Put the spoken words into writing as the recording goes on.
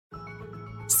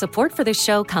Support for this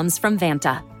show comes from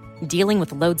Vanta. Dealing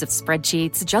with loads of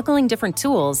spreadsheets, juggling different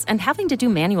tools, and having to do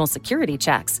manual security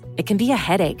checks, it can be a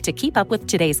headache to keep up with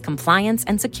today's compliance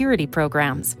and security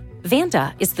programs.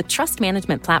 Vanta is the trust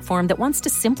management platform that wants to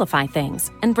simplify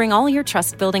things and bring all your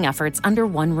trust-building efforts under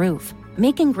one roof,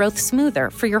 making growth smoother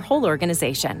for your whole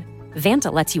organization.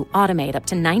 Vanta lets you automate up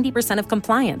to 90% of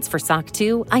compliance for SOC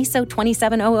 2, ISO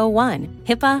 27001,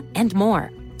 HIPAA, and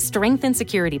more. Strengthen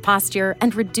security posture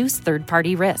and reduce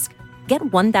third-party risk. Get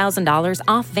 $1,000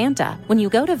 off Vanta when you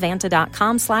go to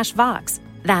vanta.com/Vox.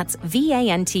 That's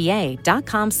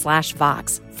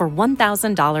VANTA.com/Vox for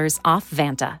 $1,000 off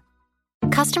Vanta.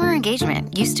 Customer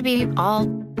engagement used to be all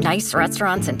nice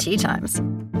restaurants and tea times.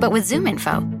 But with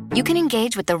ZoomInfo, you can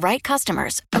engage with the right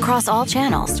customers across all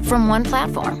channels from one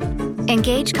platform.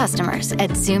 Engage customers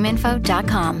at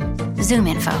ZoomInfo.com.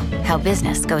 ZoomInfo, how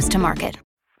business goes to market.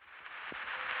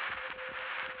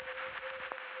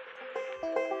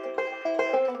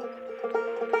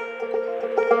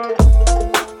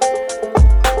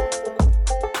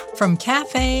 From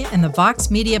Cafe and the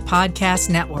Vox Media Podcast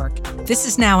Network, this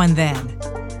is Now and Then.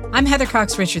 I'm Heather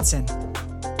Cox Richardson.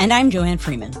 And I'm Joanne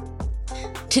Freeman.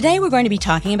 Today we're going to be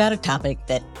talking about a topic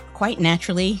that quite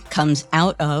naturally comes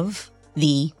out of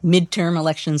the midterm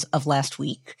elections of last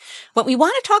week. What we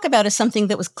want to talk about is something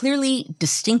that was clearly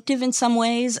distinctive in some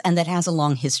ways and that has a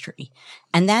long history.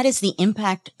 And that is the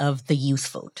impact of the youth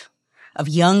vote, of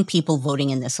young people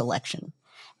voting in this election.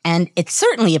 And it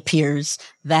certainly appears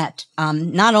that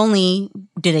not only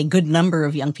did a good number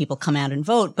of young people come out and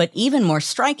vote, but even more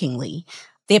strikingly,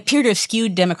 they appear to have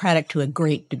skewed Democratic to a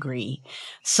great degree.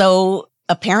 So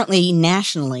apparently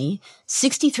nationally,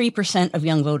 63% of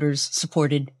young voters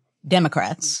supported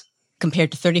Democrats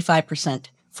compared to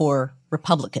 35% for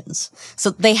Republicans.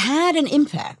 So they had an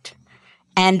impact.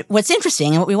 And what's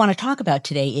interesting and what we want to talk about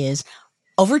today is,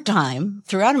 over time,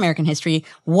 throughout American history,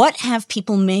 what have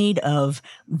people made of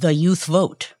the youth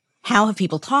vote? How have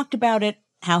people talked about it?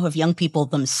 How have young people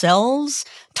themselves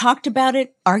talked about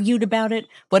it, argued about it?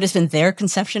 What has been their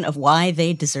conception of why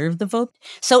they deserve the vote?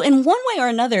 So in one way or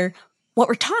another, what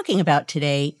we're talking about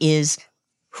today is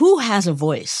who has a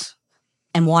voice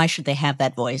and why should they have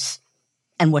that voice?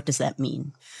 And what does that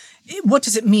mean? What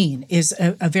does it mean is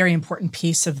a very important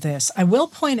piece of this. I will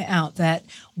point out that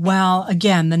while,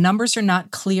 again, the numbers are not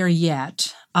clear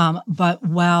yet, but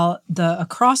while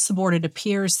across the board, it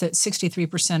appears that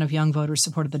 63% of young voters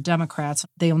supported the Democrats.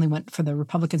 They only went for the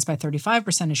Republicans by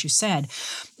 35%, as you said.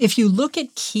 If you look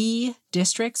at key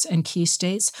districts and key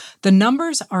states, the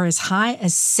numbers are as high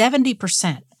as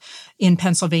 70% in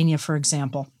Pennsylvania, for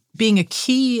example, being a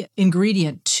key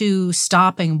ingredient to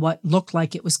stopping what looked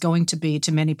like it was going to be, to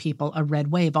many people, a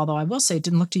red wave. Although I will say it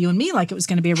didn't look to you and me like it was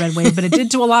going to be a red wave, but it did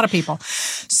to a lot of people.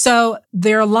 So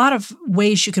there are a lot of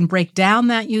ways you can break down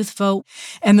that youth vote.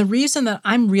 And the reason that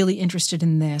I'm really interested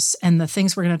in this and the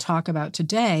things we're going to talk about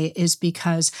today is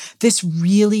because this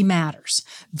really matters.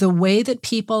 The way that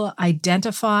people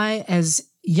identify as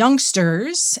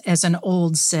youngsters, as an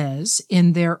old says,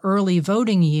 in their early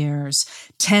voting years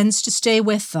tends to stay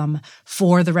with them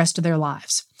for the rest of their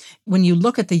lives. When you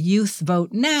look at the youth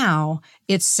vote now,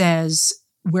 it says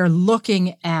we're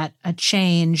looking at a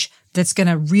change that's going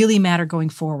to really matter going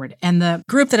forward. And the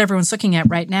group that everyone's looking at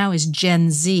right now is Gen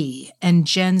Z. And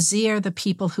Gen Z are the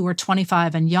people who are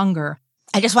 25 and younger.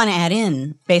 I just want to add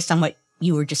in, based on what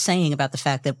you were just saying about the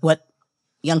fact that what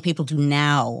young people do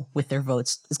now with their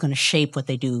votes is going to shape what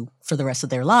they do for the rest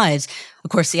of their lives. Of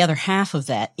course, the other half of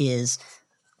that is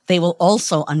they will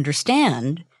also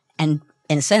understand and,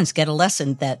 in a sense, get a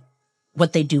lesson that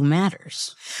what they do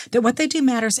matters. That what they do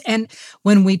matters. And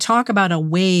when we talk about a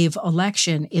wave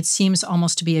election, it seems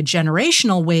almost to be a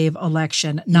generational wave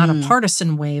election, not a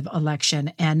partisan wave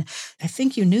election. And I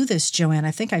think you knew this, Joanne.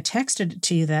 I think I texted it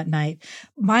to you that night.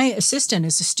 My assistant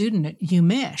is a student at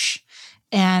UMich,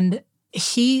 and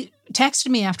he texted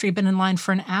me after he'd been in line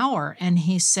for an hour, and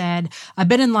he said, I've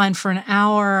been in line for an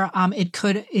hour. It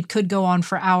could go on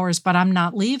for hours, but I'm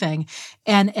not leaving.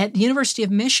 And at the University of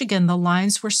Michigan, the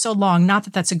lines were so long. Not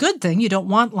that that's a good thing. You don't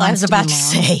want lines to be long. I was about to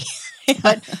say.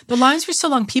 But the lines were so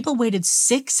long, people waited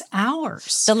 6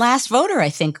 hours. The last voter, I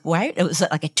think, right? It was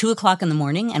like at 2:00 in the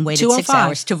morning and waited 6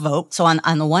 hours to vote. So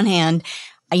on the one hand,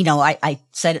 I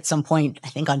said at some point, I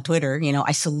think on Twitter,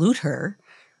 I salute her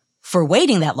for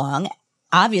waiting that long.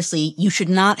 Obviously, you should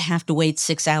not have to wait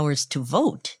 6 hours to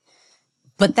vote,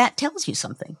 but that tells you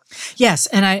something. Yes,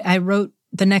 and I wrote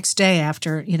the next day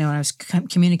after, I was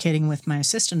communicating with my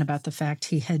assistant about the fact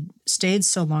he had stayed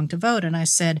so long to vote. And I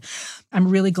said, I'm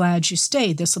really glad you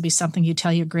stayed. This will be something you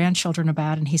tell your grandchildren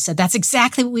about. And he said, that's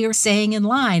exactly what we were saying in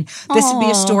line. This would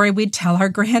be a story we'd tell our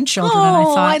grandchildren. And I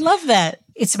thought, I love that.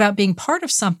 It's about being part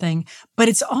of something, but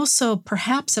it's also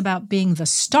perhaps about being the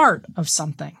start of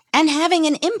something. And having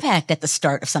an impact at the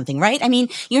start of something, right? I mean,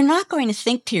 you're not going to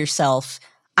think to yourself,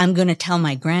 I'm going to tell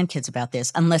my grandkids about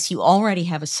this unless you already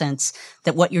have a sense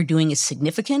that what you're doing is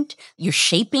significant. You're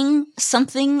shaping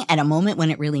something at a moment when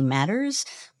it really matters.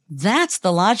 That's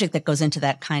the logic that goes into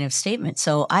that kind of statement.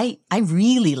 So I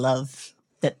really love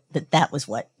that was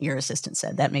what your assistant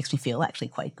said. That makes me feel actually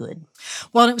quite good.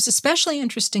 Well, and it was especially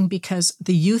interesting because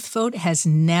the youth vote has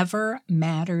never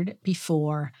mattered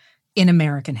before in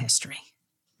American history.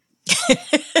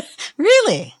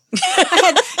 Really?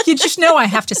 You just know I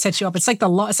have to set you up. It's like the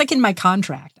law. It's like in my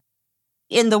contract.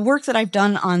 In the work that I've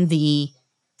done on the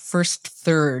first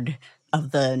third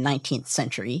of the 19th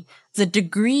century, the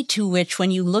degree to which,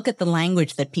 when you look at the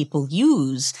language that people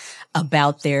use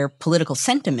about their political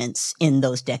sentiments in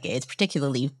those decades,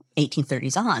 particularly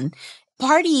 1830s on,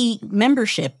 party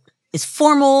membership is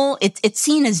formal. It's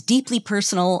seen as deeply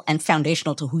personal and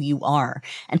foundational to who you are.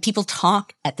 And people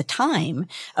talk at the time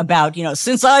about,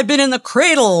 since I've been in the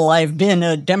cradle, I've been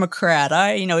a Democrat.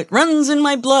 It runs in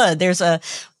my blood. There's a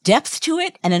depth to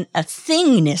it and a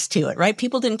thingness to it, right?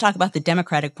 People didn't talk about the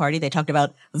Democratic Party. They talked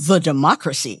about the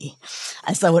democracy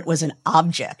as though it was an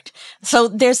object. So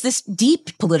there's this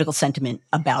deep political sentiment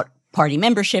about party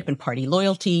membership and party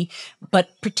loyalty, but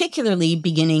particularly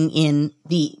beginning in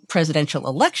the presidential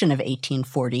election of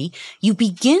 1840, you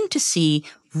begin to see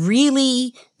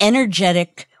really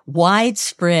energetic,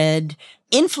 widespread,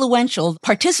 influential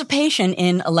participation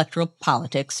in electoral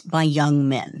politics by young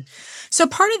men. So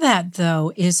part of that,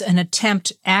 though, is an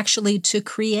attempt actually to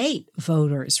create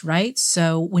voters, right?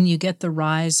 So when you get the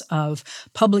rise of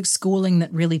public schooling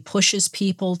that really pushes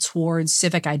people towards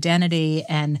civic identity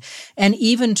and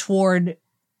even toward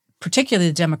particularly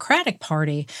the Democratic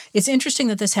Party, it's interesting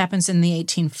that this happens in the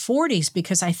 1840s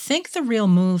because I think the real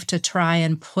move to try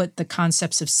and put the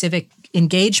concepts of civic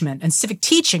engagement and civic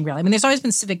teaching, really. I mean, there's always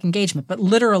been civic engagement, but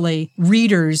literally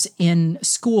readers in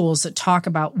schools that talk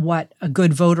about what a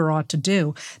good voter ought to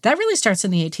do, that really starts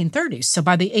in the 1830s. So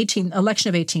by the election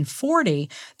of 1840,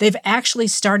 they've actually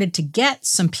started to get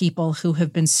some people who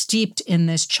have been steeped in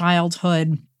this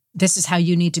childhood, this is how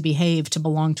you need to behave to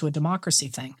belong to a democracy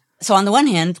thing. So on the one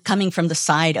hand, coming from the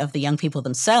side of the young people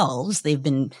themselves, they've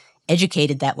been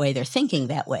educated that way, they're thinking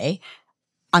that way.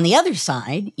 On the other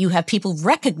side, you have people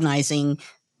recognizing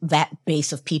that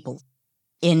base of people.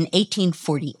 In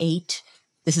 1848,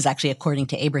 this is actually according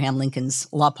to Abraham Lincoln's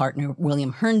law partner,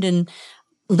 William Herndon,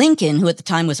 Lincoln, who at the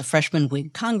time was a freshman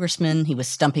Whig congressman, he was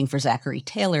stumping for Zachary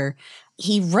Taylor,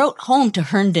 he wrote home to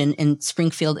Herndon in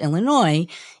Springfield, Illinois,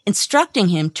 instructing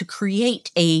him to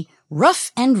create a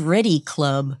rough and ready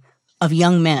club of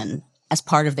young men as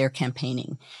part of their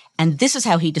campaigning. And this is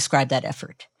how he described that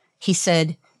effort. He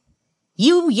said,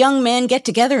 "You young men get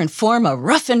together and form a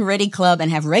rough and ready club and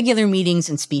have regular meetings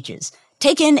and speeches.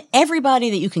 Take in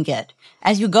everybody that you can get.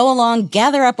 As you go along,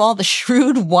 gather up all the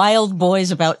shrewd, wild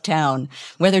boys about town,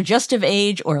 whether just of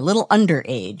age or a little under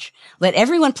age. Let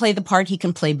everyone play the part he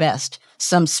can play best.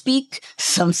 Some speak,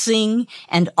 some sing,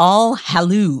 and all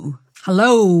halloo."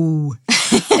 Hello.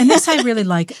 And this I really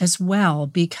like as well,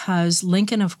 because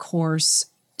Lincoln, of course,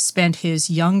 spent his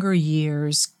younger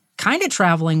years kind of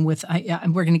traveling with,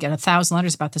 we're going to get 1,000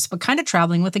 letters about this, but kind of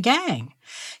traveling with a gang.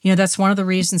 That's one of the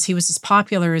reasons he was as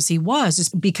popular as he was, is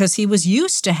because he was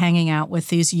used to hanging out with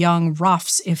these young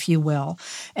roughs, if you will,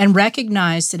 and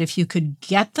recognized that if you could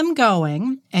get them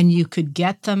going and you could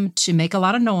get them to make a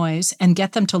lot of noise and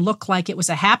get them to look like it was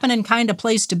a happening kind of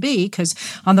place to be, because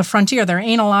on the frontier, there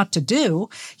ain't a lot to do,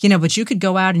 but you could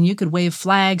go out and you could wave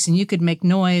flags and you could make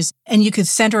noise and you could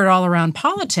center it all around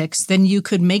politics, then you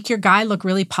could make your guy look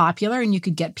really popular and you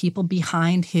could get people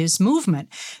behind his movement.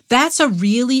 That's a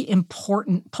really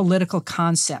important political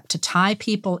concept, to tie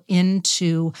people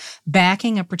into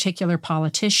backing a particular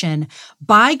politician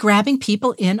by grabbing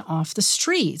people in off the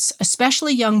streets,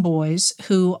 especially young boys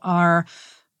who are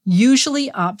usually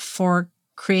up for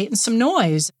creating some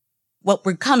noise. What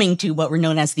we're coming to, what were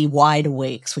known as the Wide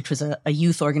Awakes, which was a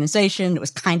youth organization. It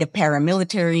was kind of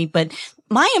paramilitary, but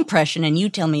my impression, and you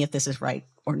tell me if this is right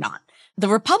or not, the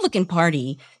Republican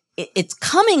Party, it's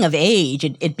coming of age.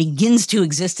 It begins to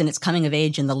exist in its coming of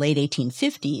age in the late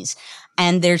 1850s.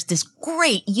 And there's this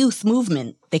great youth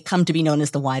movement. They come to be known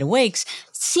as the Wide Awakes.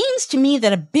 Seems to me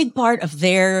that a big part of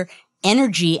their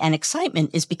energy and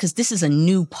excitement is because this is a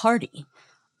new party.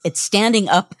 It's standing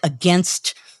up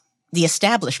against the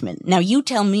establishment. Now, you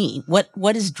tell me,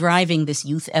 what is driving this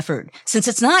youth effort? Since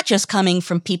it's not just coming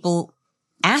from people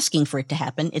asking for it to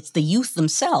happen, it's the youth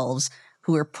themselves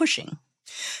who are pushing.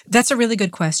 That's a really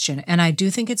good question. And I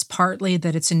do think it's partly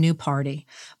that it's a new party,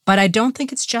 but I don't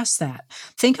think it's just that.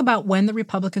 Think about when the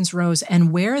Republicans rose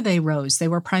and where they rose. They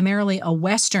were primarily a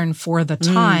Western for the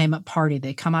time party.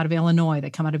 They come out of Illinois, they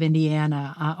come out of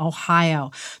Indiana,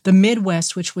 Ohio, the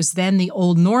Midwest, which was then the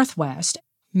old Northwest.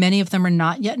 Many of them are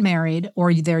not yet married,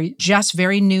 or they're just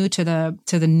very new to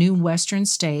the new Western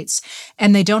states,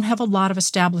 and they don't have a lot of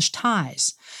established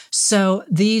ties. So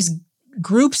these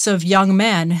groups of young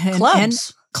men and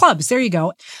clubs, there you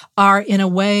go, are in a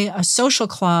way a social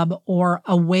club or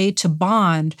a way to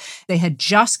bond. They had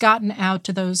just gotten out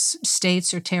to those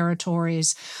states or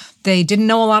territories. They didn't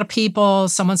know a lot of people.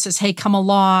 Someone says, hey, come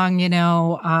along,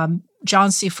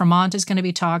 John C. Fremont is going to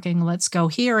be talking. Let's go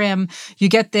hear him. You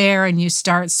get there and you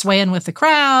start swaying with the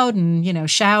crowd and,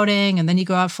 shouting. And then you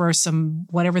go out for some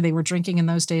whatever they were drinking in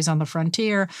those days on the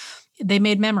frontier. They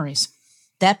made memories.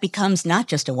 That becomes not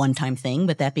just a one-time thing,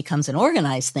 but that becomes an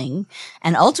organized thing.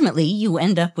 And ultimately, you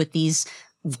end up with these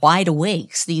wide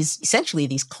awakes, essentially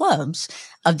these clubs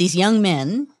of these young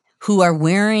men who are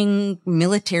wearing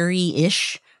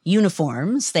military-ish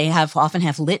uniforms. They often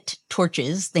have lit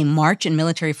torches. They march in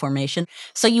military formation.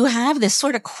 So you have this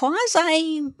sort of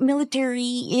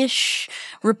quasi-military-ish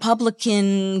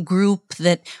Republican group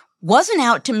that wasn't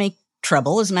out to make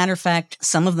trouble. As a matter of fact,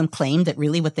 some of them claimed that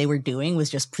really what they were doing was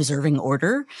just preserving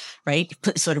order, right?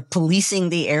 Sort of policing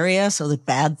the area so that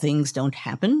bad things don't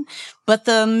happen. But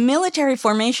the military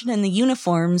formation and the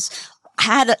uniforms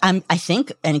had, I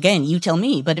think, and again, you tell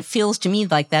me, but it feels to me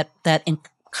like that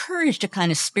encouraged a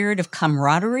kind of spirit of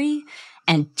camaraderie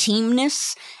and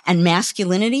teamness and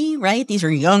masculinity, right? These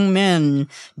are young men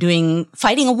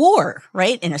fighting a war,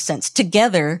 right? In a sense,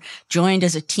 together, joined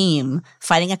as a team,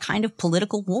 fighting a kind of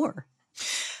political war.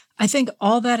 I think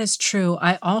all that is true.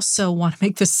 I also want to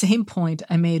make the same point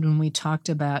I made when we talked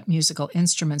about musical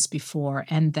instruments before,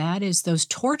 and that is those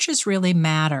torches really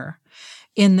matter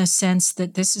in the sense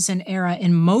that this is an era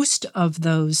in most of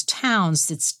those towns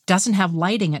that doesn't have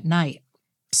lighting at night.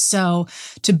 So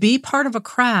to be part of a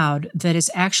crowd that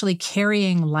is actually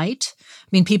carrying light,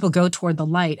 people go toward the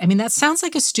light. That sounds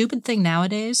like a stupid thing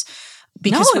nowadays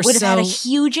because it would have had a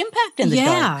huge impact in the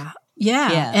dark.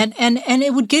 Yeah. And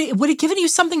it would have given you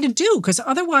something to do because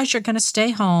otherwise you're going to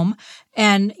stay home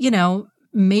and,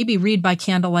 maybe read by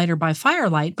candlelight or by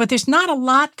firelight, but there's not a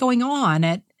lot going on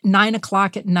at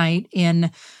 9:00 at night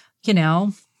in,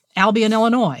 Albion,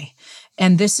 Illinois.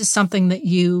 And this is something that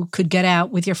you could get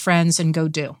out with your friends and go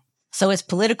do. So it's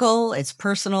political, it's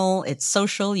personal, it's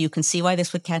social. You can see why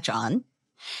this would catch on.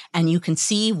 And you can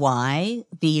see why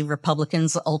the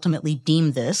Republicans ultimately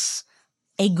deemed this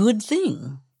a good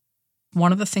thing.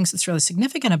 One of the things that's really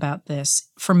significant about this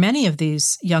for many of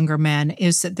these younger men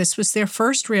is that this was their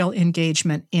first real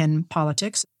engagement in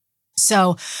politics.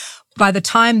 So by the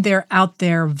time they're out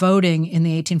there voting in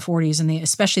the 1840s and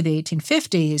especially the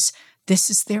 1850s, this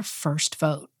is their first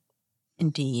vote.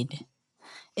 Indeed.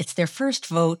 It's their first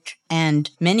vote, and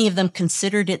many of them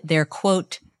considered it their,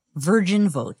 quote, virgin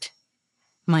vote.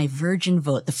 My virgin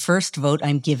vote, the first vote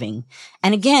I'm giving.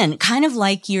 And again, kind of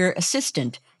like your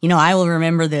assistant. I will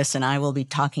remember this, and I will be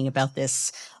talking about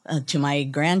this to my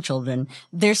grandchildren.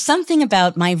 There's something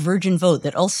about my virgin vote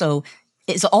that also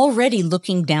is already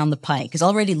looking down the pike, is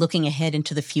already looking ahead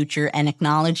into the future and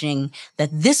acknowledging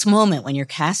that this moment when you're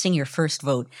casting your first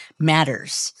vote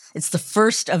matters. It's the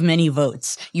first of many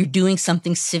votes. You're doing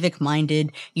something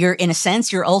civic-minded. In a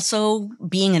sense, you're also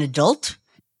being an adult.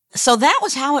 So that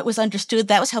was how it was understood.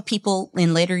 That was how people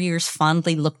in later years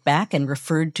fondly looked back and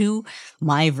referred to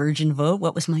my virgin vote.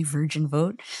 What was my virgin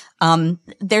vote?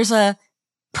 There's a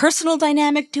personal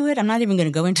dynamic to it. I'm not even going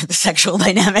to go into the sexual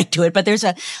dynamic to it, but there's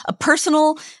a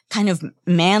personal kind of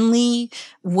manly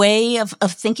way of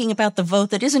thinking about the vote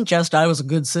that isn't just I was a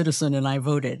good citizen and I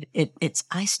voted. It's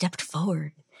I stepped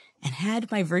forward and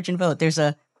had my virgin vote. There's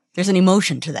an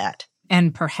emotion to that.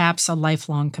 And perhaps a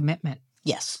lifelong commitment.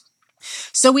 Yes.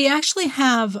 So we actually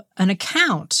have an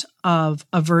account of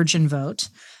a virgin vote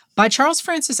by Charles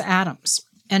Francis Adams.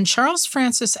 And Charles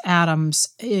Francis Adams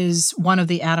is one of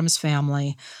the Adams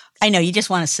family. I know, you just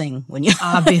want to sing when you...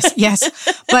 Obvious, yes.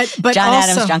 But John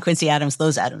also, Adams, John Quincy Adams,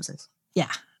 those Adamses.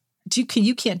 Yeah.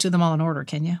 You can't do them all in order,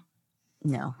 can you?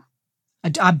 No.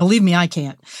 I believe me, I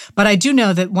can't. But I do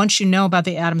know that once you know about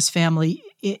the Adams family,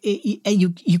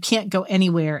 you can't go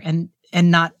anywhere and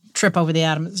not trip over the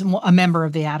Adams, a member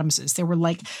of the Adamses. There were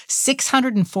like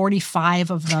 645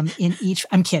 of them in each.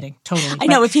 I'm kidding, totally. I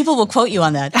know, but people will quote you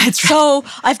on that. That's right. So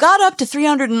I've got up to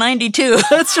 392.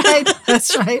 That's right.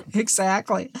 That's right.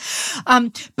 Exactly.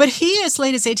 But he, as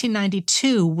late as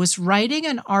 1892, was writing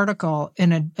an article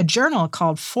in a journal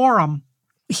called Forum.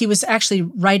 He was actually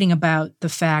writing about the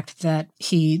fact that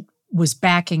he was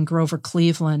backing Grover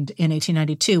Cleveland in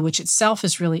 1892, which itself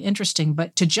is really interesting.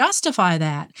 But to justify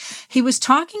that, he was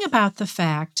talking about the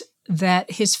fact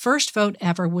that his first vote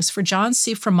ever was for John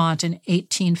C. Fremont in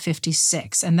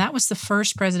 1856. And that was the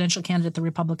first presidential candidate the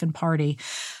Republican Party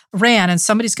ran. And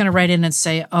somebody's going to write in and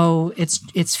say, oh,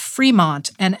 it's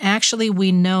Fremont. And actually,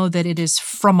 we know that it is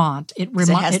Fremont. It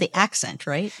has the accent,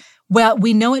 right? Well,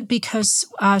 we know it because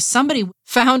somebody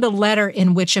found a letter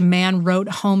in which a man wrote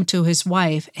home to his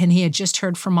wife, and he had just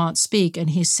heard Fremont speak,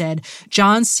 and he said,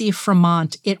 John C.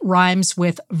 Fremont, it rhymes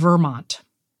with Vermont.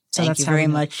 So Thank you very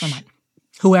much. Fremont.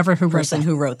 Whoever who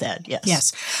wrote that, yes.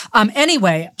 Yes.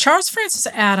 Anyway, Charles Francis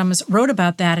Adams wrote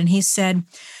about that, and he said,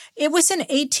 it was in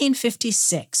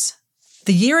 1856,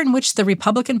 the year in which the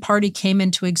Republican Party came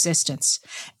into existence,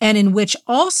 and in which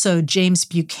also James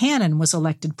Buchanan was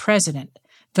elected president,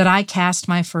 that I cast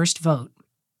my first vote.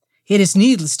 It is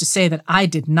needless to say that I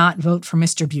did not vote for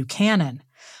Mr. Buchanan.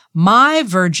 My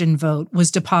virgin vote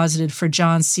was deposited for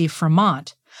John C.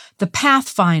 Fremont, the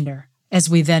Pathfinder, as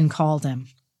we then called him.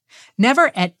 Never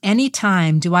at any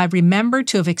time do I remember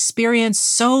to have experienced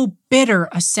so bitter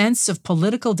a sense of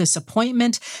political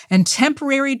disappointment and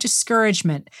temporary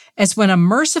discouragement as when a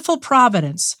merciful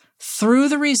providence, through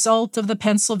the result of the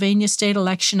Pennsylvania state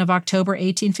election of October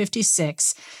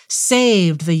 1856,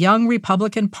 saved the young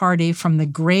Republican Party from the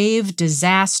grave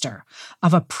disaster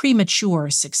of a premature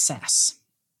success.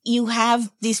 You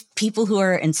have these people who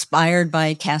are inspired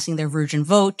by casting their virgin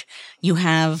vote. You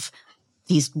have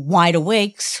these wide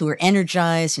awakes who are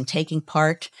energized and taking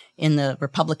part in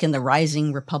the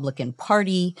rising Republican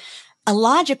Party. A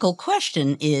logical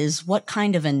question is, what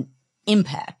kind of an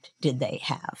impact did they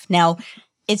have? Now,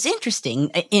 it's interesting.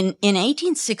 In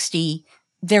 1860,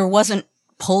 there wasn't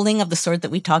polling of the sort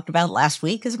that we talked about last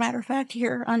week, as a matter of fact,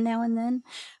 here on Now and Then.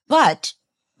 But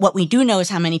what we do know is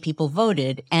how many people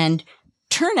voted, and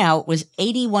turnout was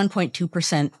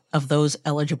 81.2% of those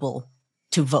eligible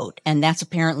to vote. And that's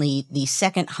apparently the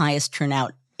second highest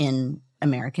turnout in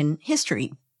American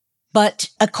history. But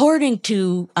according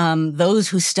to those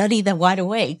who study the wide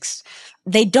awakes,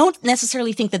 they don't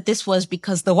necessarily think that this was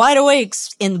because the wide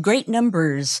awakes in great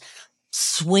numbers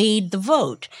swayed the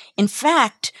vote. In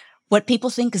fact, what people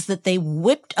think is that they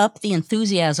whipped up the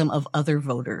enthusiasm of other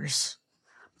voters,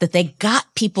 that they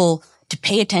got people to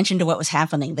pay attention to what was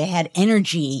happening. They had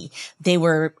energy. They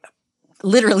were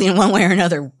literally, in one way or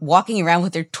another, walking around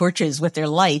with their torches, with their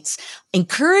lights,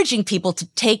 encouraging people to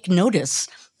take notice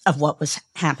of what was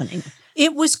happening.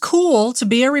 It was cool to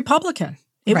be a Republican.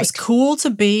 It was cool to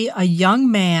be a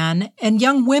young man, and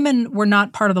young women were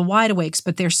not part of the wide awakes,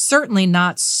 but they're certainly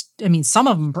not, I mean, some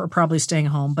of them are probably staying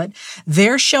home, but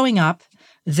they're showing up.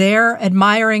 They're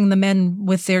admiring the men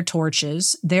with their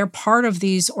torches. They're part of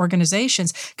these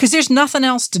organizations because there's nothing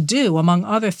else to do, among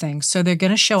other things. So they're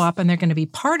going to show up and they're going to be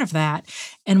part of that.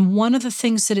 And one of the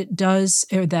things that it does,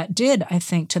 or that did, I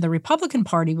think, to the Republican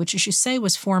Party, which, as you say,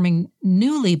 was forming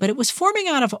newly, but it was forming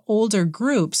out of older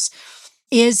groups,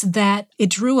 is that it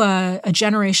drew a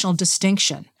generational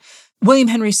distinction. William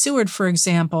Henry Seward, for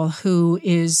example, who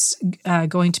is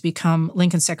going to become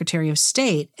Lincoln's Secretary of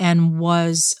State and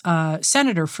was a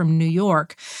senator from New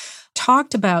York,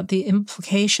 talked about the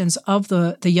implications of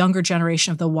the younger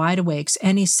generation of the wide awakes.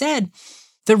 And he said,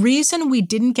 the reason we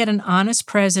didn't get an honest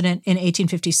president in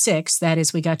 1856, that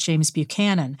is, we got James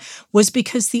Buchanan, was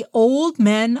because the old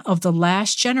men of the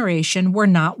last generation were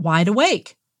not wide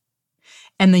awake.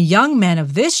 And the young men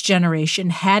of this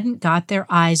generation hadn't got their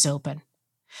eyes open.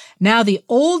 Now the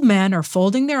old men are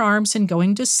folding their arms and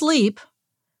going to sleep.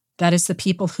 That is the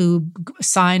people who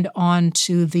signed on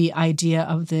to the idea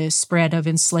of the spread of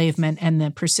enslavement and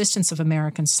the persistence of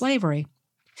American slavery.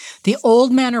 The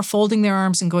old men are folding their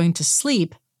arms and going to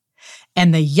sleep,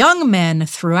 and the young men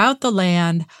throughout the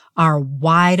land are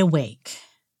wide awake.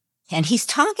 And he's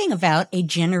talking about a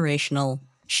generational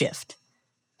shift.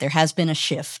 There has been a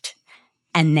shift.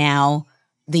 And now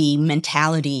the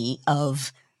mentality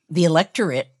of the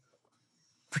electorate,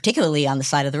 particularly on the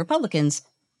side of the Republicans,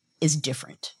 is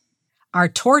different. Our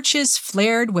torches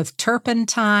flared with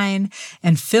turpentine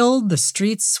and filled the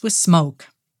streets with smoke.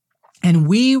 And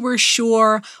we were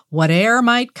sure, whate'er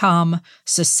might come,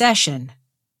 secession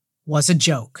was a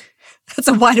joke. That's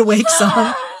a wide awake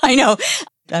song. I know.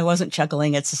 I wasn't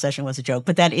chuckling at secession was a joke,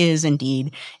 but that is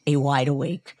indeed a wide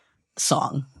awake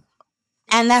song.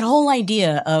 And that whole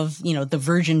idea of, the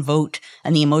virgin vote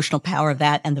and the emotional power of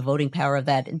that and the voting power of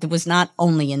that, it was not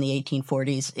only in the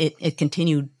 1840s. It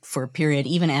continued for a period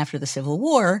even after the Civil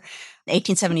War.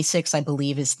 1876, I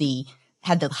believe,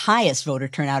 had the highest voter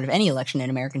turnout of any election in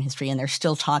American history, and they're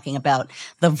still talking about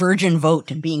the virgin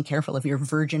vote and being careful of your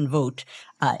virgin vote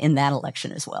in that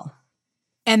election as well.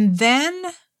 And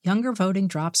then younger voting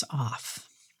drops off.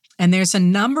 And there's a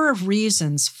number of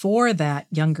reasons for that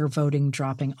younger voting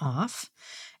dropping off,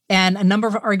 and a number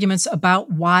of arguments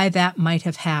about why that might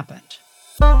have happened.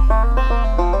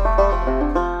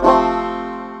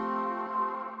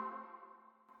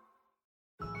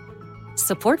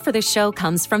 Support for this show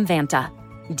comes from Vanta.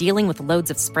 Dealing with loads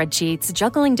of spreadsheets,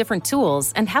 juggling different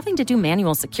tools, and having to do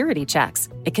manual security checks,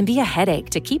 it can be a headache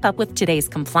to keep up with today's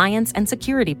compliance and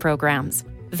security programs.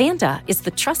 Vanta is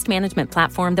the trust management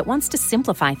platform that wants to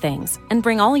simplify things and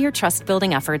bring all your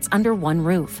trust-building efforts under one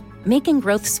roof, making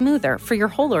growth smoother for your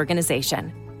whole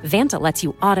organization. Vanta lets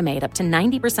you automate up to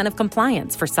 90% of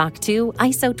compliance for SOC 2,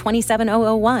 ISO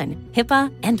 27001,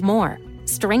 HIPAA, and more.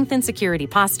 Strengthen security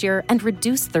posture and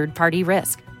reduce third-party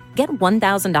risk. Get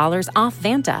 $1,000 off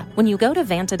Vanta when you go to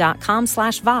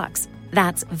vanta.com/Vox.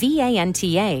 That's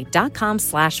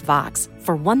VANTA.com/Vox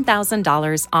for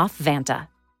 $1,000 off Vanta.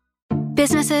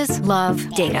 Businesses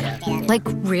love data, like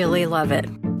really love it.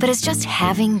 But is just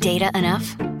having data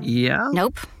enough? Yeah?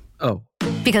 Nope. Oh.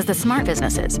 Because the smart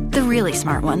businesses, the really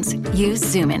smart ones, use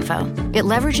ZoomInfo. It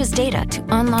leverages data to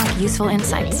unlock useful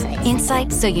insights.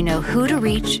 Insights so you know who to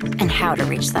reach and how to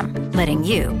reach them, letting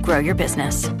you grow your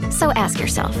business. So ask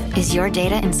yourself, is your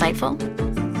data insightful?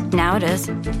 Now it is.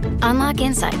 Unlock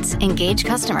insights, engage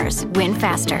customers, win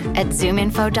faster at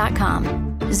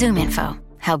ZoomInfo.com. ZoomInfo,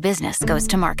 how business goes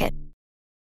to market.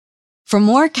 For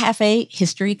more cafe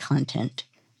history content,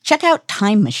 check out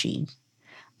Time Machine,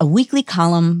 a weekly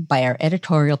column by our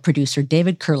editorial producer,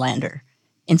 David Kurlander,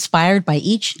 inspired by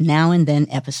each Now and Then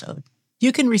episode.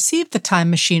 You can receive the Time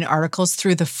Machine articles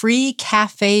through the free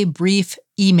Cafe Brief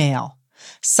email.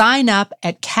 Sign up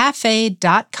at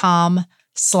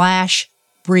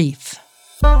cafe.com/brief.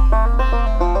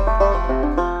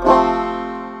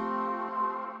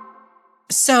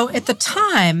 So at the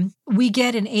time, we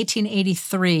get in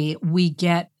 1883, we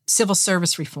get civil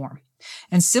service reform.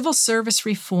 And civil service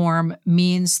reform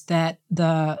means that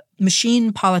the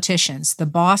machine politicians, the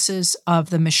bosses of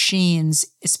the machines,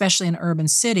 especially in urban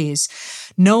cities,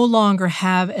 no longer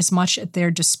have as much at their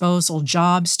disposal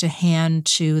jobs to hand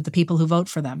to the people who vote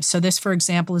for them. So this, for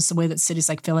example, is the way that cities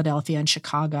like Philadelphia and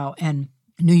Chicago and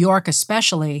New York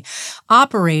especially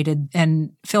operated.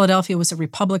 And Philadelphia was a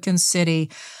Republican city.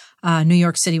 New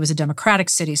York City was a Democratic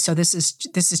city. So this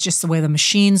is just the way the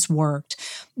machines worked.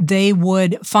 They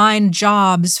would find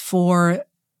jobs for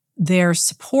their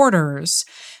supporters,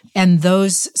 and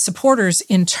those supporters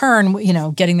in turn,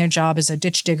 getting their job as a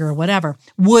ditch digger or whatever,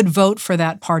 would vote for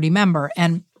that party member.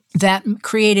 And that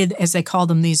created, as they called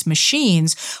them, these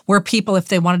machines where people, if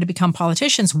they wanted to become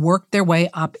politicians, worked their way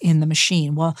up in the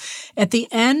machine. Well, at the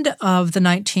end of the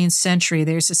 19th century,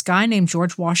 there's this guy named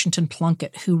George Washington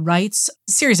Plunkett who writes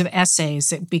a series of essays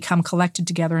that become collected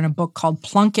together in a book called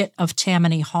Plunkett of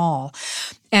Tammany Hall.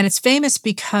 And it's famous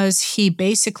because he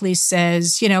basically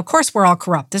says, of course we're all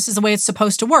corrupt. This is the way it's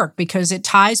supposed to work because it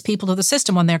ties people to the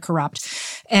system when they're corrupt.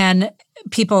 And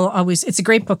people always, it's a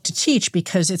great book to teach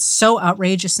because it's so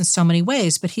outrageous in so many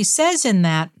ways. But he says in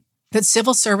that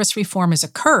civil service reform is a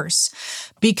curse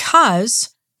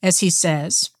because, as he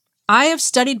says, I have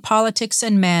studied politics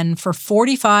and men for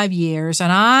 45 years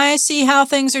and I see how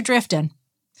things are drifting.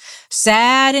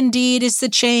 Sad indeed is the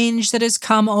change that has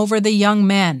come over the young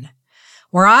men.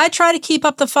 Where I try to keep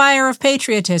up the fire of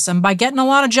patriotism by getting a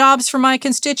lot of jobs for my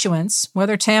constituents,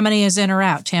 whether Tammany is in or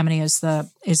out. Tammany is the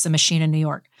machine in New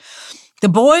York. The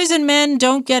boys and men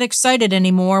don't get excited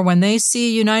anymore when they see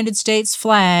a United States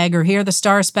flag or hear the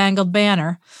Star-Spangled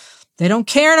Banner. They don't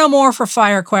care no more for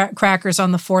firecrackers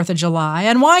on the 4th of July.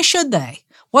 And why should they?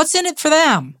 What's in it for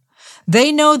them?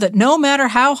 They know that no matter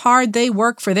how hard they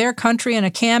work for their country in a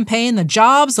campaign, the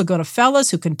jobs will go to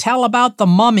fellas who can tell about the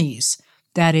mummies.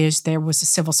 That is, there was a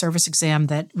civil service exam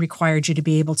that required you to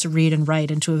be able to read and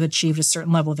write and to have achieved a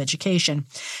certain level of education.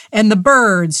 And the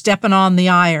bird stepping on the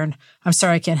iron. I'm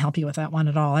sorry, I can't help you with that one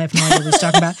at all. I have no idea what he's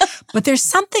talking about. But there's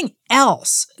something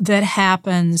else that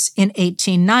happens in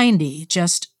 1890,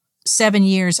 just 7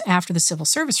 years after the civil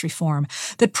service reform,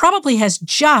 that probably has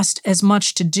just as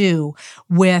much to do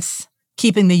with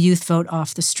keeping the youth vote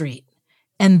off the street.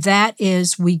 And that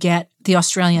is, we get the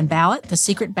Australian ballot, the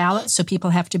secret ballot, so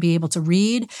people have to be able to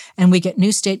read, and we get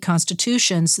new state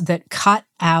constitutions that cut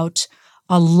out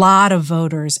a lot of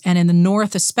voters. And in the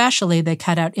North especially, they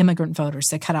cut out immigrant voters.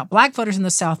 They cut out Black voters in the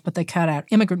South, but they cut out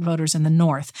immigrant voters in the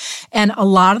North. And a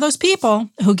lot of those people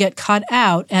who get cut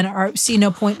out and see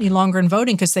no point any longer in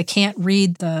voting because they can't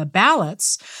read the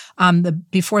ballots.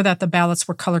 Before that, the ballots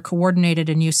were color coordinated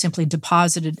and you simply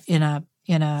deposited in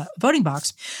a voting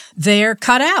box. They're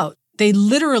cut out. They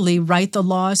literally write the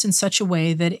laws in such a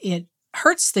way that it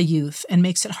hurts the youth and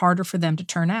makes it harder for them to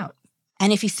turn out.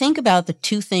 And if you think about the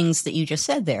two things that you just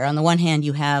said there, on the one hand,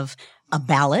 you have a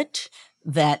ballot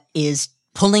that is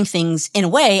pulling things in a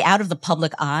way out of the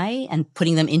public eye and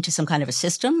putting them into some kind of a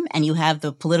system. And you have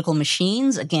the political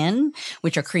machines, again,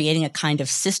 which are creating a kind of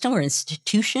system or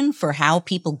institution for how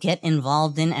people get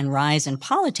involved in and rise in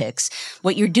politics.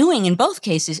 What you're doing in both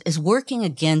cases is working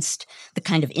against the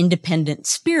kind of independent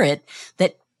spirit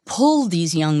that pulled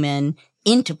these young men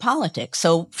into politics.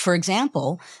 So, for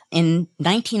example, in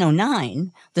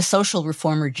 1909, the social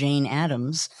reformer Jane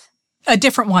Addams— a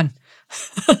different one.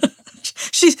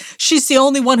 She's the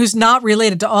only one who's not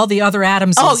related to all the other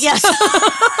Adamses. Oh, yes.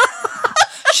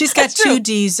 She's got two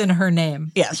D's in her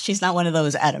name. Yes, she's not one of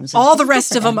those Adams. All the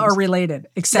rest of them are related,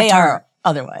 except they her. Are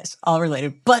otherwise all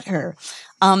related, but her.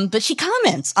 But she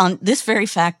comments on this very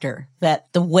factor, that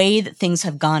the way that things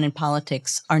have gone in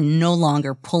politics are no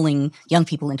longer pulling young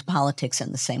people into politics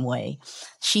in the same way.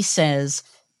 She says,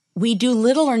 "We do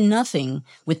little or nothing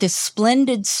with this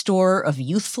splendid store of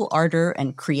youthful ardor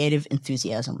and creative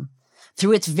enthusiasm.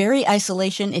 Through its very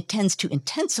isolation, it tends to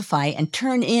intensify and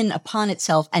turn in upon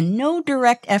itself, and no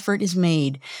direct effort is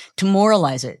made to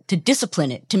moralize it, to discipline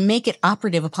it, to make it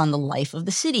operative upon the life of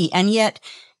the city. And yet,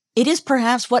 it is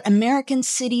perhaps what American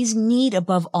cities need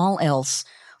above all else,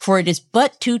 for it is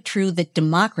but too true that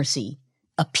democracy,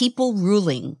 a people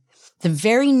ruling, the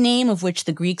very name of which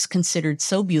the Greeks considered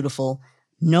so beautiful,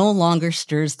 no longer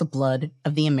stirs the blood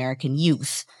of the American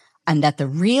youth, and that the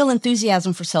real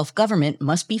enthusiasm for self-government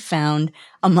must be found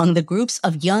among the groups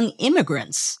of young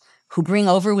immigrants who bring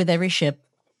over with every ship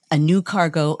a new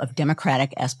cargo of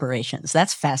democratic aspirations."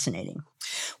 That's fascinating.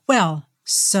 Well,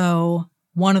 so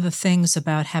one of the things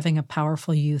about having a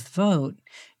powerful youth vote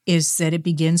is that it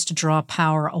begins to draw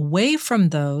power away from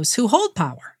those who hold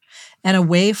power and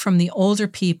away from the older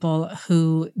people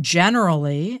who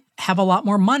generally have a lot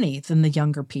more money than the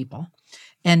younger people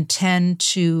and tend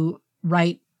to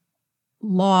write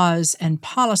laws and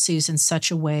policies in such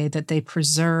a way that they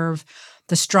preserve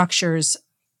the structures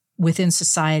within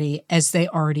society as they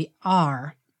already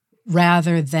are,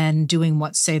 rather than doing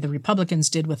what, say, the Republicans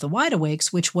did with the Wide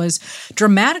Awakes, which was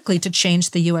dramatically to change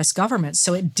the U.S. government.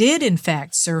 So it did, in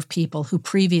fact, serve people who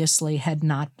previously had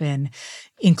not been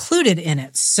included in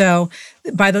it. So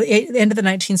by the end of the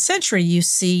 19th century, you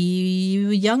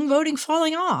see young voting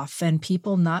falling off and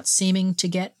people not seeming to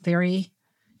get very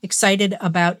excited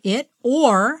about it,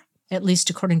 or, at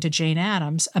least according to Jane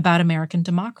Addams, about American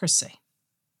democracy.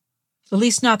 At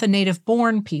least not the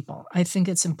native-born people. I think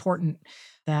it's important,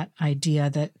 that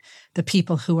idea that the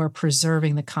people who are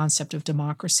preserving the concept of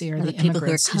democracy are the people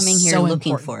who are coming here so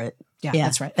looking important. for it. Yeah,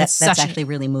 that's right. That's actually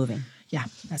really moving. Yeah,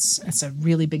 that's a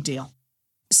really big deal.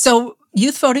 So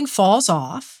youth voting falls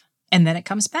off, and then it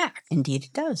comes back. Indeed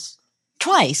it does.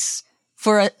 Twice,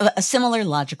 for a similar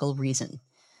logical reason.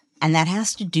 And that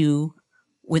has to do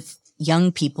with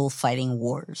young people fighting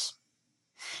wars.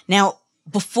 Now,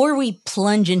 before we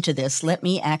plunge into this, let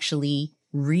me actually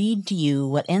read to you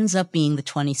what ends up being the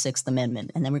 26th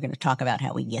Amendment, and then we're going to talk about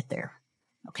how we get there.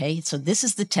 Okay, so this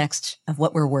is the text of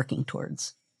what we're working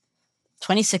towards.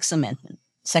 26th Amendment,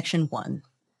 Section 1.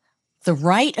 The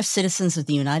right of citizens of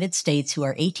the United States who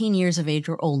are 18 years of age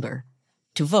or older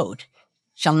to vote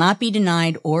shall not be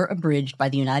denied or abridged by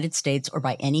the United States or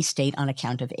by any state on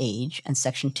account of age. And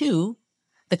Section 2,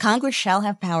 the Congress shall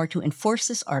have power to enforce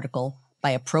this article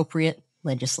by appropriate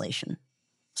legislation.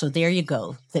 So there you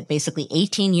go, that basically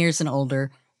 18 years and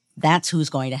older, that's who's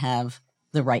going to have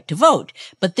the right to vote.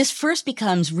 But this first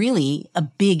becomes really a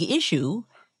big issue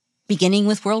beginning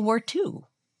with World War II,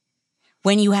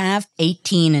 when you have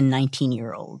 18 and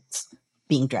 19-year-olds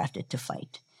being drafted to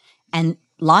fight. And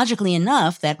logically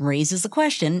enough, that raises the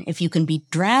question, if you can be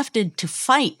drafted to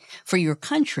fight for your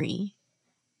country,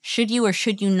 should you or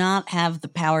should you not have the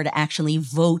power to actually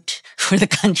vote for the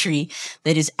country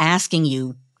that is asking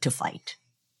you to fight?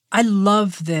 I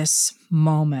love this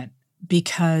moment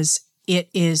because it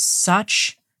is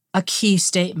such a key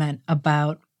statement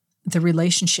about the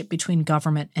relationship between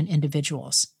government and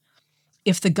individuals.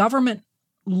 If the government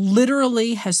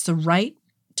literally has the right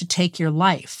to take your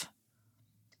life,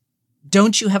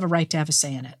 don't you have a right to have a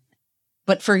say in it?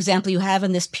 But for example, you have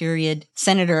in this period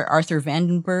Senator Arthur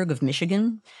Vandenberg of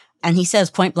Michigan, and he says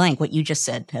point blank what you just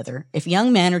said, Heather. If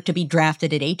young men are to be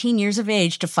drafted at 18 years of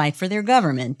age to fight for their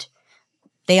government,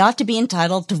 they ought to be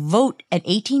entitled to vote at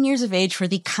 18 years of age for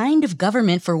the kind of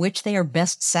government for which they are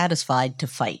best satisfied to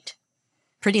fight.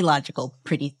 Pretty logical,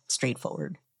 pretty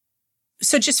straightforward.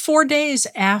 So just 4 days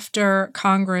after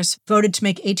Congress voted to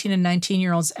make 18 and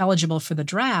 19-year-olds eligible for the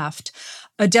draft,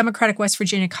 a Democratic West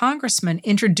Virginia congressman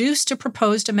introduced a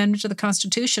proposed amendment to the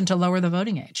Constitution to lower the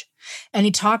voting age. And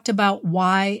he talked about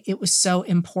why it was so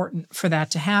important for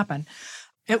that to happen.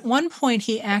 At one point,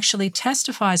 he actually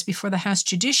testifies before the House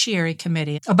Judiciary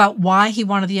Committee about why he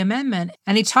wanted the amendment.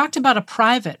 And he talked about a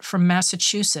private from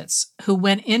Massachusetts who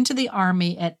went into the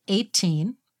Army at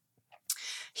 18.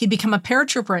 He'd become a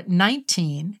paratrooper at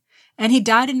 19, and he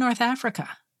died in North Africa.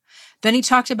 Then he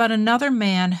talked about another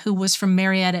man who was from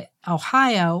Marietta,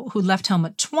 Ohio, who left home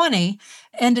at 20,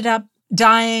 ended up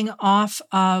dying on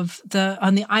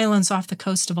the islands off the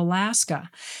coast of Alaska.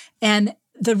 And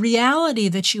the reality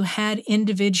that you had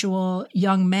individual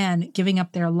young men giving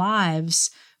up their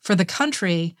lives for the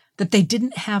country that they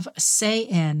didn't have a say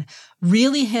in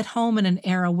really hit home in an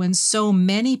era when so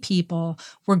many people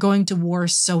were going to war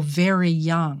so very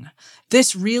young.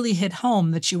 This really hit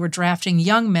home that you were drafting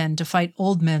young men to fight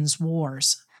old men's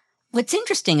wars. What's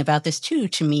interesting about this, too,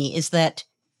 to me, is that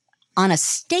on a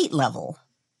state level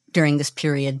during this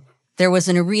period, there was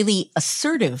a really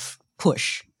assertive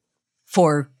push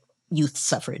for youth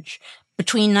suffrage.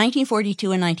 Between 1942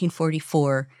 and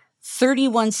 1944,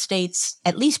 31 states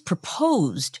at least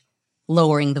proposed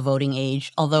lowering the voting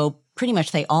age, although pretty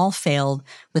much they all failed,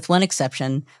 with one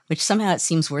exception, which somehow it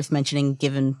seems worth mentioning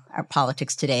given our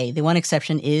politics today. The one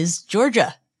exception is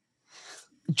Georgia.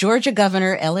 Georgia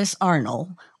Governor Ellis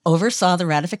Arnold oversaw the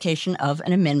ratification of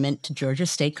an amendment to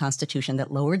Georgia's state constitution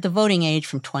that lowered the voting age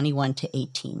from 21 to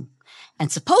 18.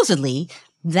 And supposedly,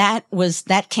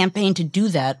 that campaign to do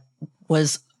that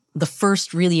was the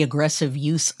first really aggressive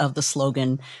use of the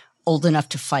slogan, old enough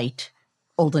to fight,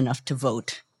 old enough to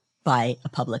vote, by a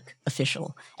public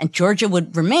official. And Georgia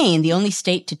would remain the only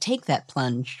state to take that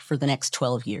plunge for the next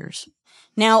 12 years.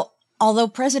 Now, although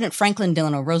President Franklin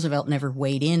Delano Roosevelt never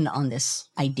weighed in on this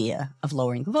idea of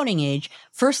lowering the voting age,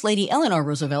 First Lady Eleanor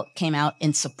Roosevelt came out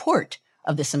in support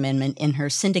of this amendment in her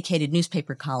syndicated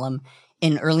newspaper column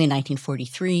in early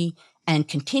 1943 and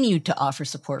continued to offer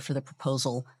support for the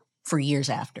proposal for years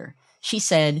after. She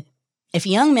said, "If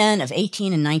young men of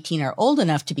 18 and 19 are old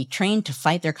enough to be trained to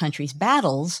fight their country's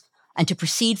battles and to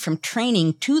proceed from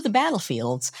training to the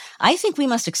battlefields, I think we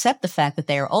must accept the fact that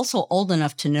they are also old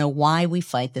enough to know why we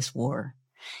fight this war.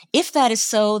 If that is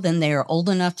so, then they are old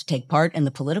enough to take part in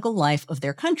the political life of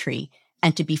their country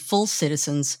and to be full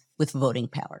citizens with voting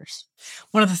powers."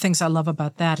 One of the things I love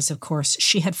about that is, of course,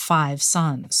 she had 5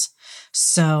 sons,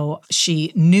 so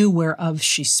she knew whereof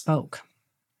she spoke.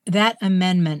 That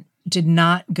amendment did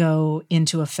not go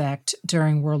into effect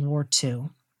during World War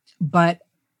II, but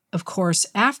of course,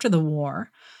 after the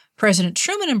war, President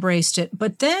Truman embraced it,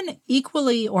 but then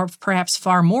equally, or perhaps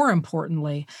far more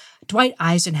importantly, Dwight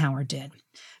Eisenhower did.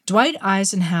 Dwight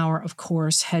Eisenhower, of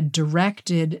course, had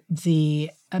directed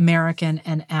the American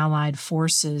and Allied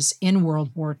forces in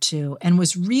World War II and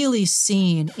was really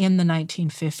seen in the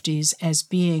 1950s as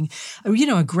being,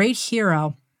 a great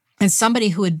hero and somebody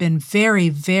who had been very,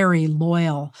 very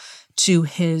loyal to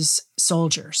his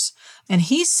soldiers. And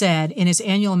he said in his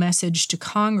annual message to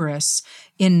Congress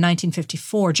in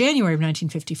January of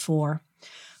 1954,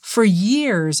 "For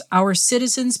years, our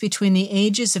citizens between the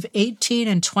ages of 18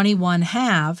 and 21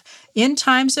 have, in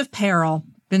times of peril,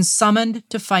 been summoned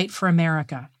to fight for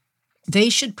America. They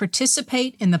should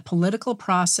participate in the political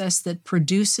process that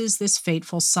produces this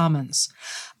fateful summons.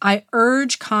 I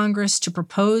urge Congress to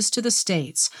propose to the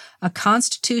states a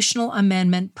constitutional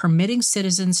amendment permitting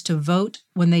citizens to vote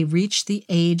when they reach the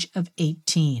age of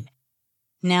 18.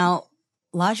 Now,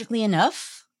 logically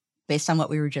enough, based on what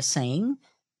we were just saying,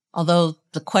 although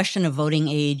the question of voting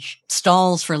age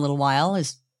stalls for a little while,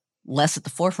 is less at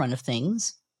the forefront of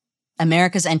things,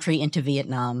 America's entry into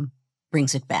Vietnam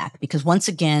brings it back, because once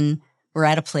again, we're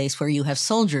at a place where you have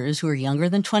soldiers who are younger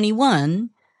than 21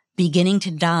 beginning to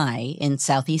die in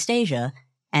Southeast Asia,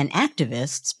 and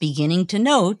activists beginning to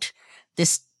note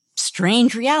this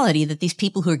strange reality that these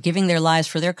people who are giving their lives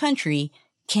for their country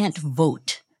can't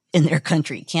vote in their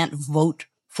country, can't vote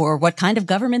for what kind of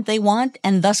government they want,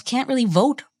 and thus can't really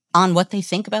vote on what they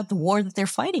think about the war that they're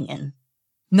fighting in.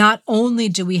 Not only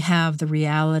do we have the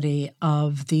reality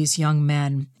of these young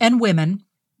men and women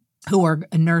who are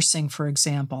nursing, for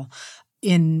example,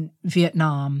 in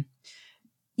Vietnam,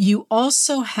 you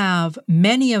also have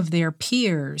many of their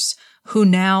peers who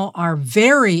now are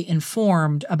very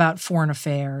informed about foreign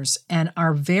affairs and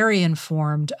are very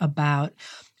informed about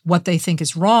what they think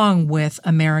is wrong with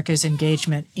America's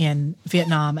engagement in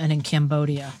Vietnam and in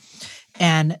Cambodia.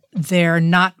 And they're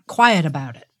not quiet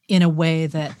about it in a way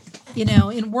that,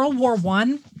 in World War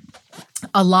I,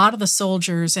 a lot of the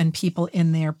soldiers and people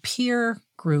in their peer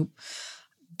group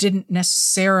didn't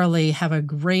necessarily have a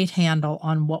great handle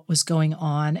on what was going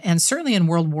on. And certainly in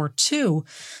World War II,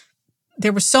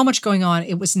 there was so much going on.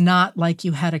 It was not like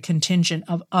you had a contingent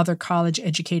of other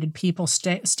college-educated people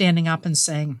standing up and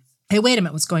saying, hey, wait a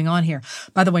minute, what's going on here?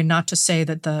 By the way, not to say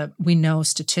that we know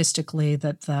statistically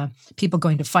that the people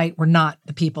going to fight were not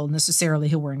the people necessarily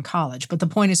who were in college. But the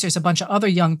point is there's a bunch of other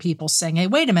young people saying, hey,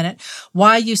 wait a minute,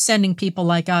 why are you sending people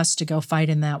like us to go fight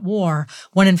in that war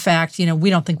when in fact, we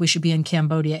don't think we should be in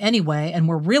Cambodia anyway, and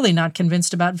we're really not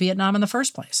convinced about Vietnam in the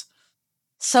first place.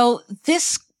 So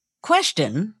this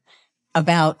question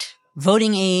about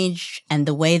voting age and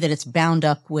the way that it's bound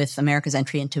up with America's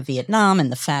entry into Vietnam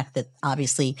and the fact that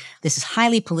obviously this is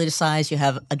highly politicized. You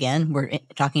have, again, we're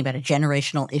talking about a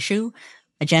generational issue,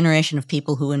 a generation of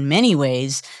people who in many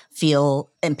ways feel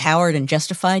empowered and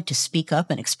justified to speak up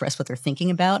and express what they're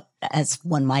thinking about, as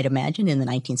one might imagine in the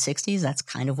 1960s. That's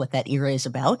kind of what that era is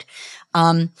about.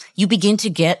 You begin to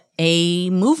get a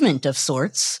movement of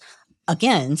sorts,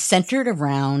 again, centered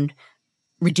around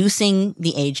reducing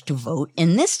the age to vote,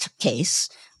 in this case,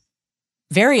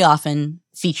 very often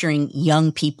featuring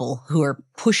young people who are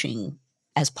pushing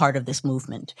as part of this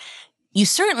movement. You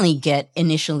certainly get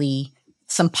initially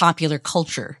some popular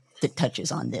culture that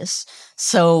touches on this.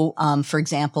 So, for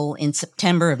example, in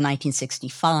September of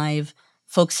 1965,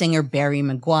 folk singer Barry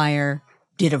McGuire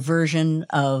did a version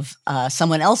of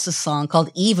someone else's song called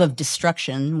Eve of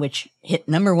Destruction, which hit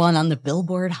 #1 on the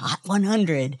Billboard Hot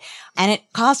 100. And it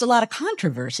caused a lot of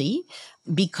controversy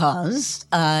because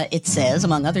it says,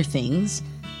 among other things,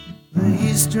 the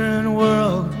Eastern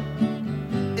world,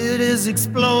 it is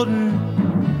exploding,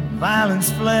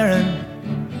 violence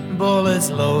flaring, bullets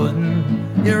loading.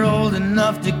 You're old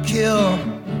enough to kill,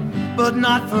 but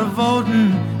not for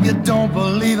voting. You don't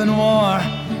believe in war,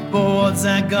 but what's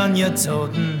that gun you're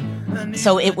toting?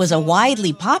 So it was a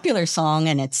widely popular song,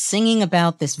 and it's singing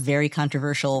about this very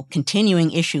controversial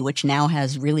continuing issue, which now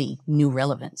has really new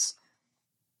relevance.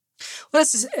 Well,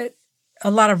 this is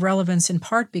a lot of relevance in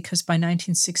part because by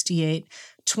 1968,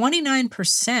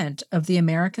 29% of the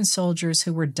American soldiers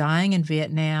who were dying in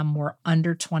Vietnam were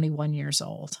under 21 years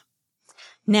old.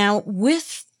 Now,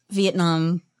 with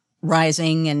Vietnam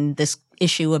rising and this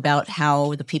issue about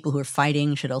how the people who are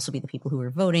fighting should also be the people who are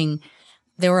voting,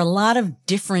 there were a lot of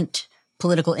different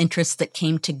political interests that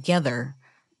came together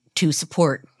to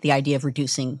support the idea of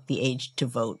reducing the age to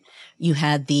vote. You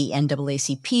had the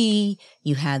NAACP,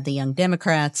 you had the Young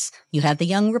Democrats, you had the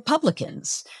Young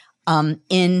Republicans.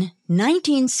 In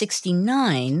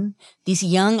 1969, these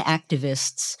young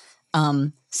activists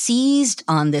seized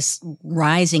on this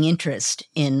rising interest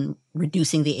in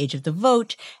reducing the age of the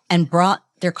vote and brought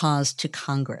their cause to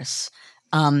Congress.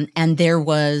 And there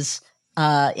was,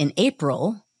 in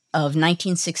April of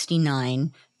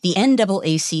 1969, the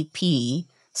NAACP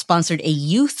sponsored a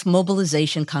youth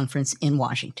mobilization conference in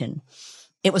Washington.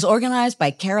 It was organized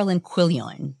by Carolyn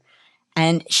Quillian,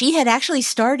 and she had actually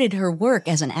started her work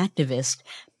as an activist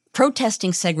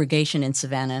protesting segregation in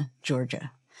Savannah,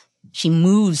 Georgia. She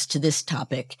moves to this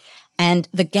topic, and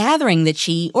the gathering that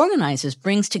she organizes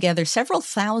brings together several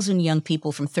thousand young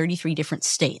people from 33 different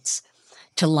states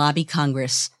to lobby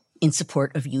Congress in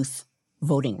support of youth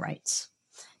voting rights.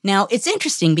 Now, it's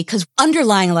interesting because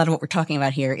underlying a lot of what we're talking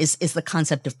about here is the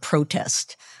concept of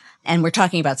protest. And we're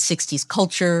talking about 60s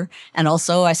culture. And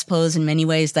also, I suppose, in many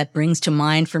ways, that brings to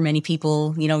mind for many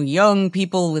people, young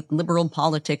people with liberal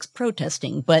politics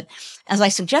protesting. But as I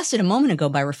suggested a moment ago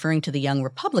by referring to the Young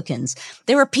Republicans,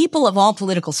 there were people of all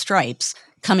political stripes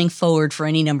coming forward for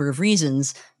any number of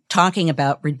reasons, talking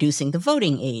about reducing the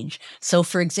voting age. So,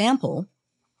 for example,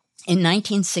 in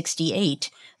 1968,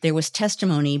 there was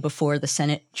testimony before the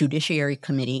Senate Judiciary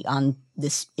Committee on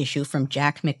this issue from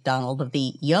Jack McDonald of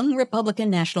the Young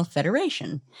Republican National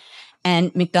Federation.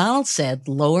 And McDonald said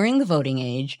lowering the voting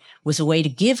age was a way to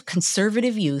give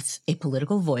conservative youth a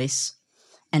political voice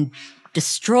and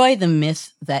destroy the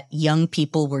myth that young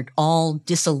people were all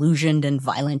disillusioned and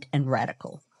violent and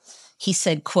radical. He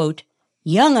said, quote,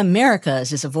 "Young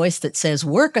Americas is a voice that says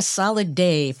work a solid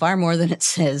day far more than it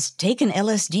says take an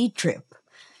LSD trip.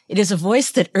 It is a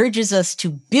voice that urges us to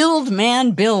build,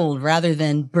 man, build, rather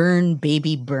than burn,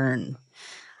 baby, burn."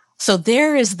 So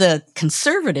there is the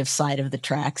conservative side of the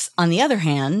tracks. On the other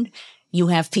hand, you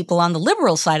have people on the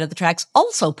liberal side of the tracks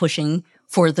also pushing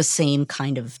for the same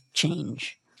kind of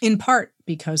change. In part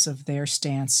because of their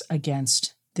stance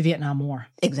against the Vietnam War.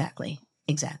 Exactly.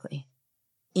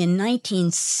 In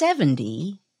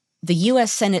 1970, the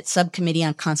U.S. Senate Subcommittee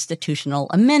on Constitutional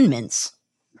Amendments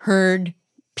heard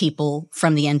people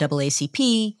from the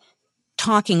NAACP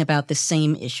talking about the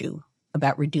same issue,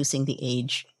 about reducing the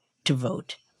age to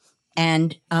vote.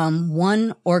 And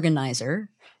one organizer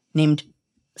named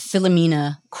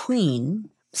Philomena Queen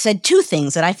said two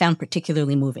things that I found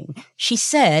particularly moving. She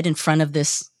said in front of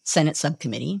this Senate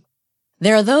subcommittee,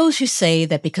 "There are those who say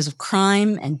that because of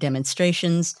crime and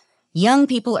demonstrations, young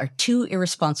people are too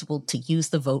irresponsible to use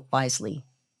the vote wisely.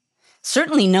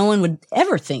 Certainly no one would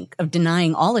ever think of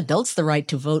denying all adults the right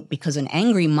to vote because an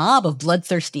angry mob of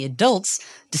bloodthirsty adults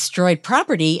destroyed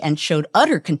property and showed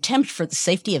utter contempt for the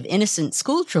safety of innocent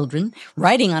school children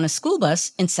riding on a school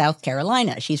bus in South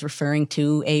Carolina." She's referring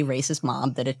to a racist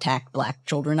mob that attacked black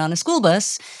children on a school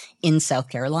bus in South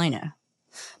Carolina.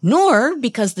 "Nor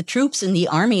because the troops in the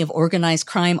army of organized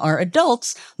crime are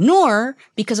adults, nor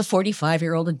because a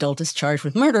 45-year-old adult is charged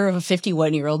with murder of a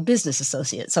 51-year-old business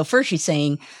associate." So first she's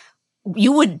saying,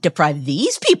 you would deprive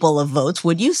these people of votes,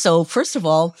 would you? So first of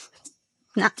all,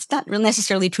 it's not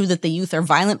necessarily true that the youth are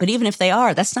violent, but even if they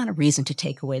are, that's not a reason to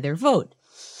take away their vote.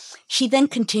 She then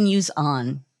continues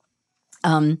on.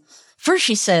 First,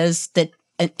 she says that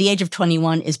at the age of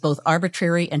 21 is both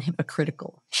arbitrary and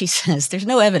hypocritical. She says there's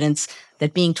no evidence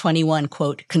that being 21,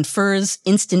 quote, confers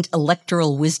instant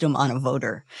electoral wisdom on a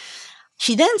voter.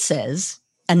 She then says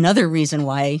another reason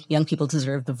why young people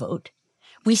deserve the vote.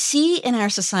 "We see in our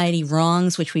society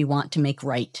wrongs which we want to make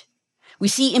right. We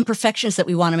see imperfections that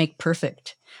we want to make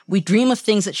perfect. We dream of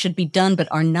things that should be done but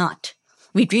are not.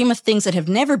 We dream of things that have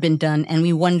never been done and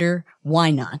we wonder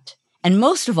why not. And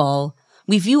most of all,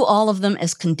 we view all of them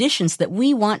as conditions that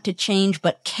we want to change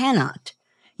but cannot.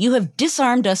 You have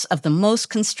disarmed us of the most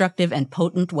constructive and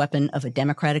potent weapon of a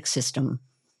democratic system,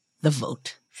 the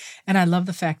vote." And I love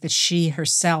the fact that she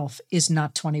herself is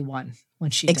not 21 when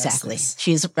she does this.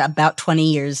 She's about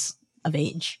 20 years of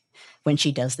age when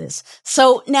she does this.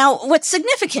 So now what's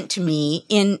significant to me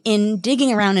in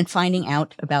digging around and finding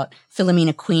out about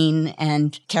Philomena Queen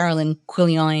and Carolyn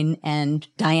Quillian and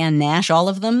Diane Nash, all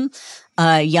of them,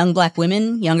 young black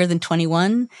women, younger than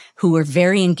 21, who were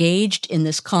very engaged in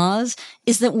this cause,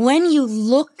 is that when you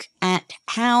look at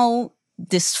how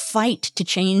this fight to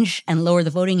change and lower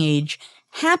the voting age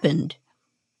happened,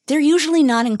 they're usually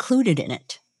not included in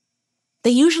it.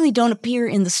 They usually don't appear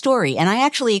in the story. And I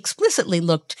actually explicitly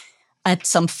looked at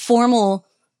some formal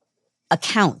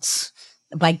accounts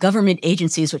by government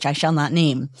agencies, which I shall not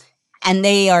name, and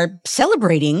they are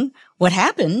celebrating what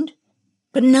happened,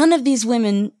 but none of these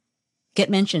women get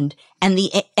mentioned. And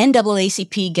the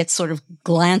NAACP gets sort of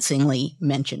glancingly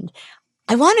mentioned.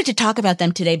 I wanted to talk about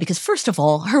them today because, first of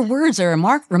all, her words are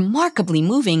remarkably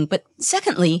moving. But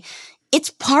secondly, it's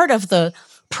part of the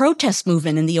protest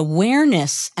movement and the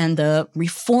awareness and the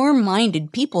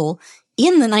reform-minded people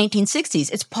in the 1960s.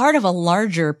 It's part of a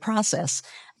larger process.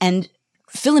 And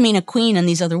Philomena Queen and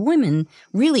these other women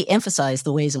really emphasize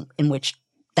the ways in which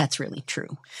that's really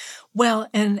true. Well,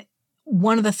 and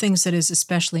one of the things that is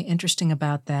especially interesting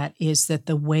about that is that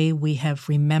the way we have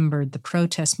remembered the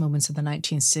protest movements of the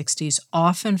 1960s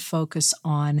often focus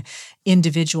on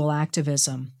individual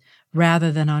activism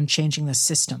rather than on changing the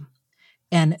system.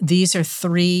 And these are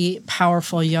three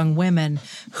powerful young women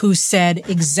who said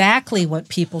exactly what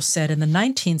people said in the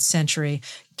 19th century,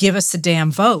 give us the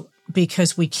damn vote,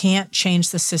 because we can't change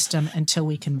the system until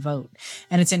we can vote.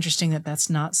 And it's interesting that that's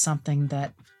not something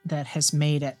that has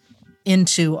made it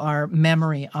into our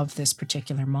memory of this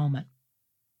particular moment.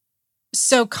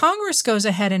 So Congress goes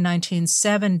ahead in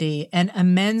 1970 and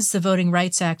amends the Voting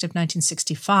Rights Act of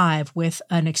 1965 with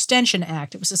an Extension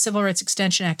Act. It was the Civil Rights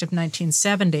Extension Act of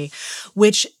 1970,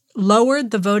 which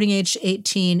lowered the voting age to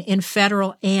 18 in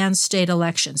federal and state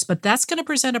elections. But that's going to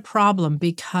present a problem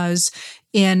because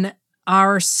in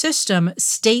our system,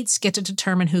 states get to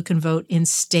determine who can vote in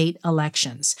state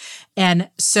elections. And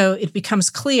so it becomes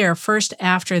clear, first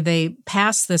after they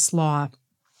pass this law,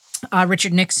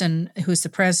 Richard Nixon, who's the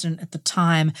president at the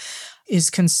time, is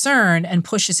concerned and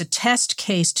pushes a test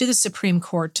case to the Supreme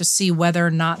Court to see whether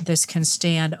or not this can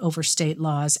stand over state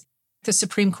laws. The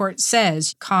Supreme Court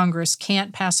says Congress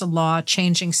can't pass a law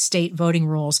changing state voting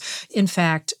rules. In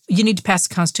fact, you need to pass a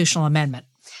constitutional amendment.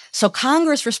 So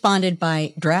Congress responded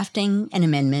by drafting an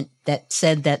amendment that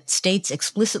said that states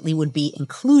explicitly would be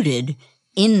included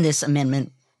in this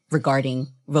amendment regarding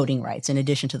voting rights, in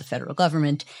addition to the federal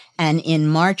government. And in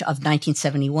March of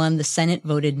 1971, the Senate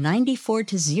voted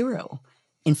 94-0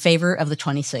 in favor of the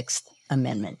 26th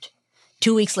Amendment.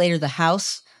 2 weeks later, the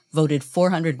House voted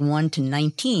 401 to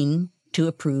 19 to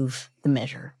approve the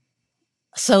measure.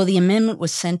 So the amendment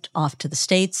was sent off to the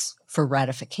states for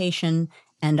ratification,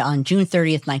 and on June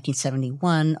 30th,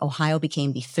 1971, Ohio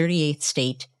became the 38th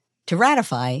state to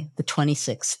ratify the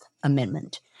 26th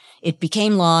Amendment. It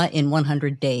became law in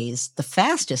 100 days, the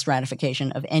fastest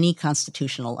ratification of any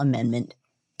constitutional amendment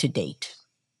to date.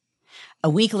 A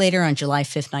week later, on July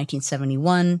 5th,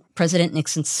 1971, President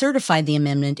Nixon certified the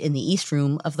amendment in the East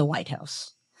Room of the White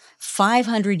House.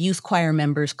 500 youth choir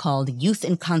members called Youth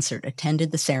in Concert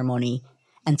attended the ceremony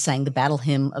and sang the Battle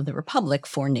Hymn of the Republic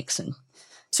for Nixon.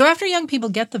 So after young people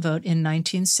get the vote in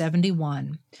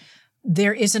 1971,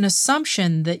 there is an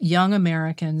assumption that young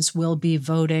Americans will be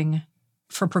voting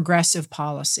for progressive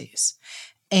policies.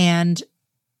 And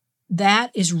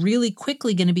that is really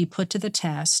quickly going to be put to the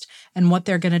test. And what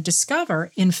they're going to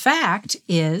discover, in fact,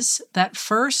 is that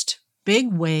first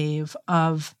big wave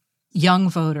of young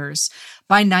voters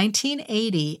by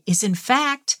 1980 is, in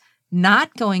fact,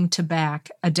 not going to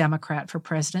back a Democrat for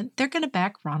president. They're going to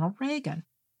back Ronald Reagan.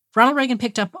 Ronald Reagan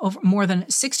picked up over more than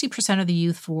 60% of the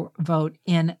youth vote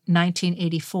in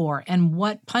 1984. And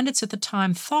what pundits at the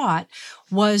time thought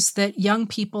was that young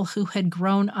people who had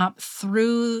grown up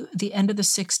through the end of the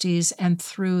 60s and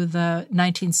through the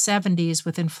 1970s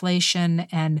with inflation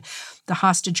and the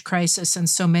hostage crisis and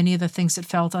so many of the things that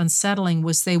felt unsettling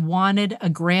was they wanted a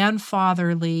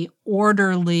grandfatherly,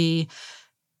 orderly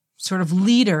sort of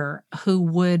leader who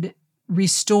would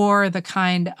restore the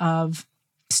kind of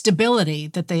stability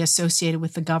that they associated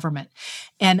with the government.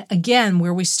 And again,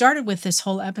 where we started with this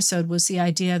whole episode was the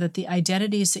idea that the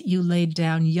identities that you laid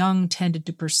down young tended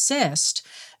to persist.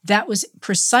 That was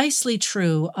precisely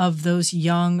true of those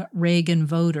young Reagan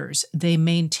voters. They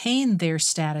maintained their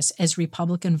status as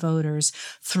Republican voters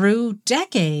through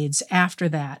decades after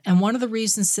that. And one of the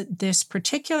reasons that this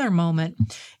particular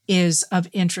moment is of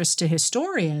interest to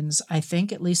historians, I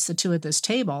think, at least the two at this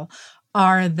table,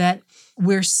 are that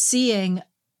we're seeing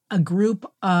a group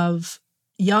of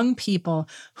young people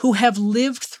who have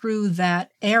lived through that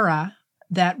era,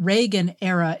 that Reagan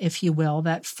era, if you will,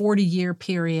 that 40-year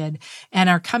period, and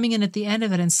are coming in at the end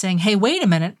of it and saying, hey, wait a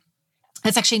minute,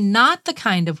 that's actually not the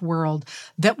kind of world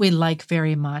that we like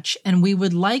very much. And we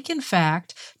would like, in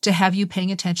fact, to have you paying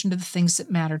attention to the things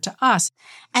that matter to us.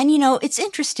 And, it's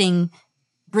interesting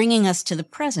bringing us to the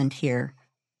present here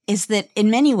is that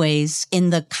in many ways, in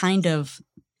the kind of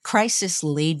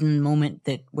crisis-laden moment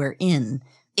that we're in,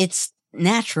 it's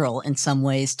natural in some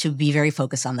ways to be very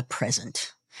focused on the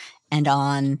present and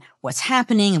on what's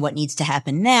happening and what needs to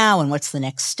happen now and what's the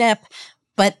next step.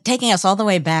 But taking us all the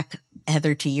way back,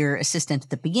 Heather, to your assistant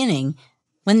at the beginning,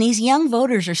 when these young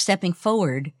voters are stepping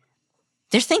forward,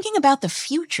 they're thinking about the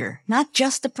future, not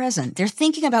just the present. They're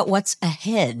thinking about what's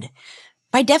ahead.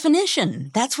 By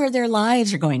definition, that's where their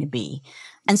lives are going to be.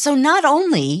 And so not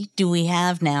only do we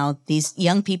have now these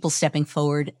young people stepping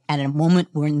forward at a moment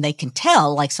when they can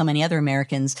tell, like so many other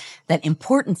Americans, that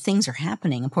important things are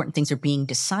happening, important things are being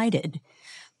decided,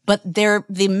 but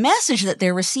the message that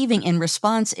they're receiving in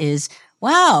response is,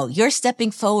 wow, you're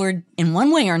stepping forward in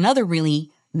one way or another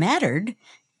really mattered.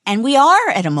 And we are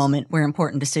at a moment where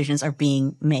important decisions are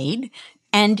being made.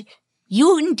 And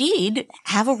you indeed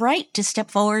have a right to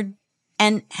step forward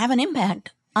and have an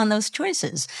impact on those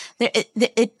choices.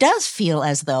 It does feel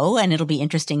as though, and it'll be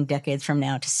interesting decades from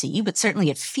now to see, but certainly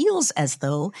it feels as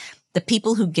though the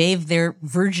people who gave their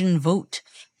virgin vote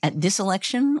at this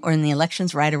election or in the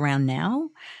elections right around now,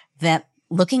 that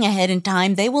looking ahead in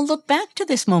time, they will look back to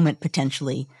this moment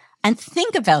potentially and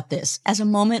think about this as a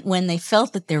moment when they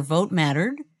felt that their vote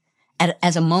mattered,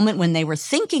 as a moment when they were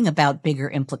thinking about bigger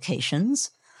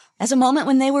implications, as a moment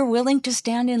when they were willing to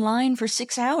stand in line for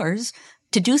 6 hours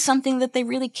to do something that they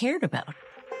really cared about.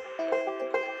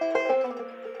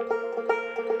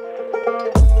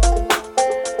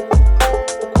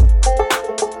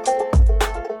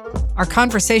 Our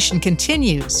conversation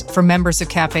continues for members of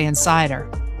Cafe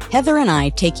Insider. Heather and I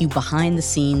take you behind the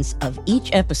scenes of each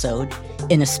episode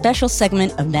in a special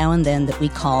segment of Now and Then that we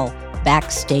call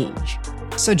Backstage.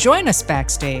 So join us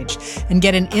backstage and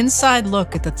get an inside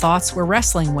look at the thoughts we're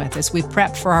wrestling with as we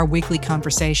prep for our weekly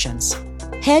conversations.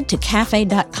 Head to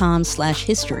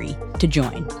cafe.com/history to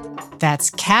join.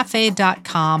 That's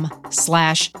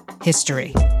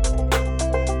cafe.com/history.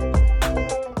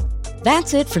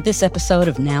 That's it for this episode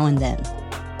of Now and Then.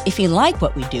 If you like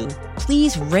what we do,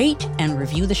 please rate and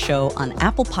review the show on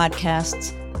Apple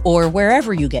Podcasts or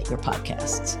wherever you get your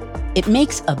podcasts. It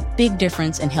makes a big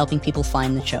difference in helping people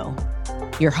find the show.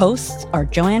 Your hosts are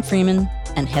Joanne Freeman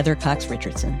and Heather Cox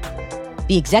Richardson.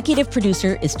 The executive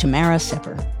producer is Tamara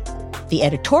Sepper. The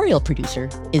editorial producer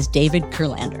is David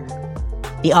Kurlander.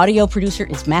 The audio producer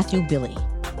is Matthew Billy.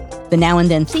 The Now and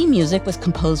Then theme music was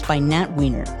composed by Nat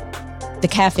Weiner. The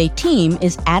Cafe team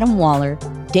is Adam Waller,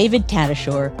 David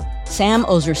Tatasciore, Sam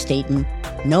Ozer-Staten,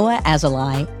 Noah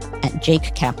Azulai, and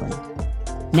Jake Kaplan.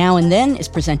 Now and Then is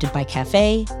presented by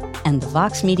Cafe and the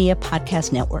Vox Media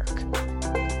Podcast Network.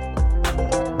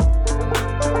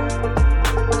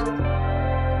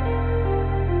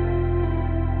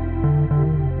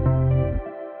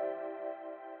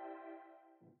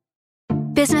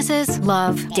 Businesses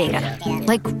love data.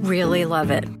 Like, really love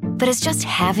it. But is just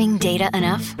having data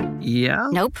enough? Yeah?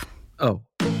 Nope. Oh.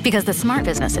 Because the smart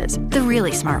businesses, the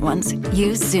really smart ones,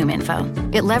 use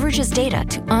ZoomInfo. It leverages data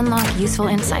to unlock useful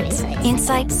insights.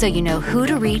 Insights so you know who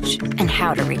to reach and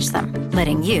how to reach them,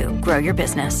 letting you grow your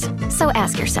business. So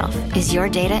ask yourself, is your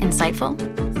data insightful?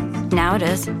 Now it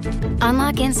is.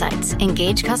 Unlock insights,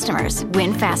 engage customers,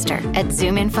 win faster at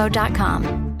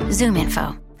ZoomInfo.com.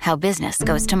 ZoomInfo, how business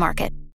goes to market.